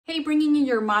Hey, bringing you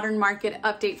your modern market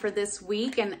update for this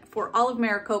week. And for all of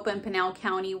Maricopa and Pinal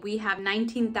County, we have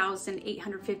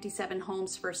 19,857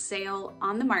 homes for sale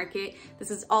on the market.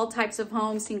 This is all types of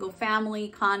homes, single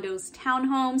family, condos,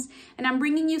 townhomes. And I'm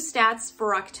bringing you stats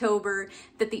for October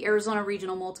that the Arizona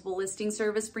Regional Multiple Listing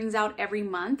Service brings out every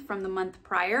month from the month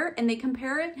prior. And they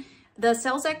compare the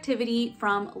sales activity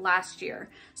from last year.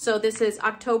 So this is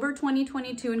October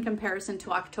 2022 in comparison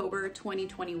to October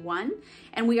 2021.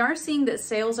 And we are seeing that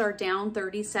sales are down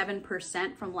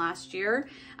 37% from last year.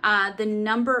 The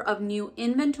number of new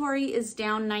inventory is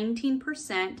down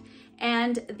 19%,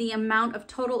 and the amount of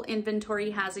total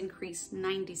inventory has increased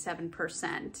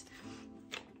 97%.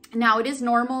 Now, it is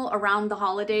normal around the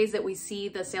holidays that we see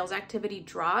the sales activity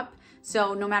drop.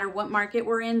 So no matter what market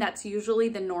we're in, that's usually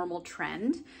the normal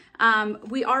trend.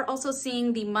 We are also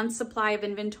seeing the month supply of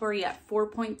inventory at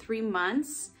 4.3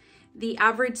 months. The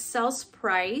average sales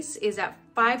price is at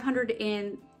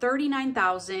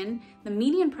 $539,000. The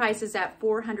median price is at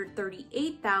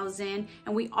 $438,000,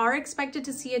 and we are expected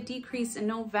to see a decrease in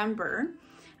November.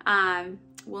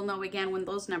 We'll know again when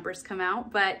those numbers come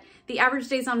out, but the average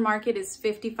days on market is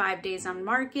 55 days on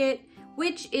market,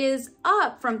 which is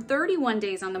up from 31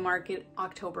 days on the market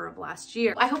October of last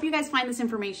year. I hope you guys find this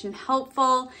information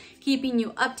helpful, keeping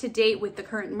you up to date with the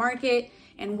current market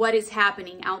and what is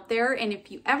happening out there. And if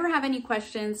you ever have any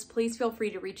questions, please feel free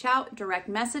to reach out, direct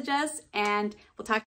message us, and we'll talk